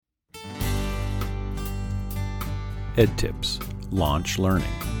EdTips, Launch Learning.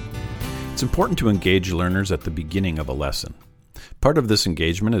 It's important to engage learners at the beginning of a lesson. Part of this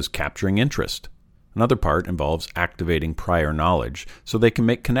engagement is capturing interest. Another part involves activating prior knowledge so they can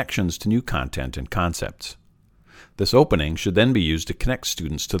make connections to new content and concepts. This opening should then be used to connect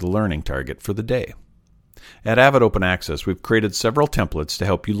students to the learning target for the day. At Avid Open Access, we've created several templates to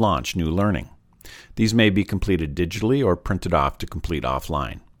help you launch new learning. These may be completed digitally or printed off to complete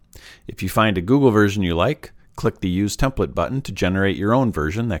offline. If you find a Google version you like, click the Use Template button to generate your own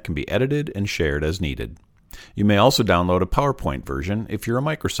version that can be edited and shared as needed. You may also download a PowerPoint version if you're a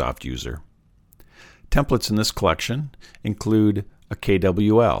Microsoft user. Templates in this collection include a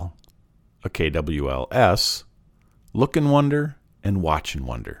KWL, a KWLS, Look and Wonder, and Watch and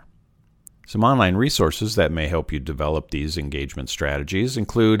Wonder. Some online resources that may help you develop these engagement strategies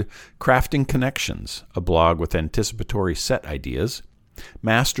include Crafting Connections, a blog with anticipatory set ideas,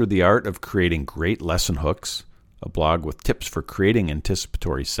 Master the Art of Creating Great Lesson Hooks, a blog with tips for creating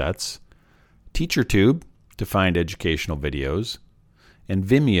anticipatory sets, TeacherTube, to find educational videos, and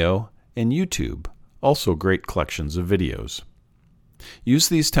Vimeo and YouTube, also great collections of videos. Use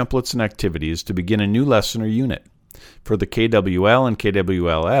these templates and activities to begin a new lesson or unit. For the KWL and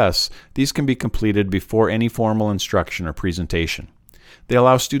KWLS, these can be completed before any formal instruction or presentation. They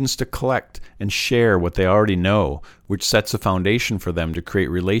allow students to collect and share what they already know, which sets a foundation for them to create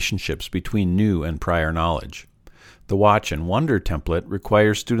relationships between new and prior knowledge. The Watch and Wonder template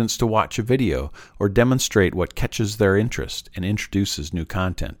requires students to watch a video or demonstrate what catches their interest and introduces new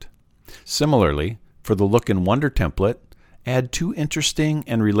content. Similarly, for the Look and Wonder template, add 2 interesting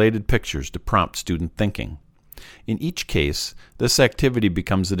and related pictures to prompt student thinking. In each case, this activity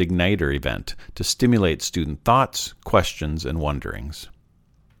becomes an igniter event to stimulate student thoughts, questions, and wonderings.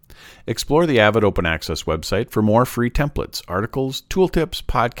 Explore the Avid Open Access website for more free templates, articles, tooltips,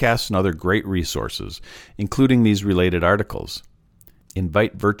 podcasts, and other great resources, including these related articles.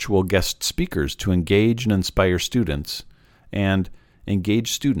 Invite virtual guest speakers to engage and inspire students, and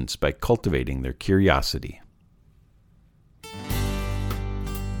engage students by cultivating their curiosity.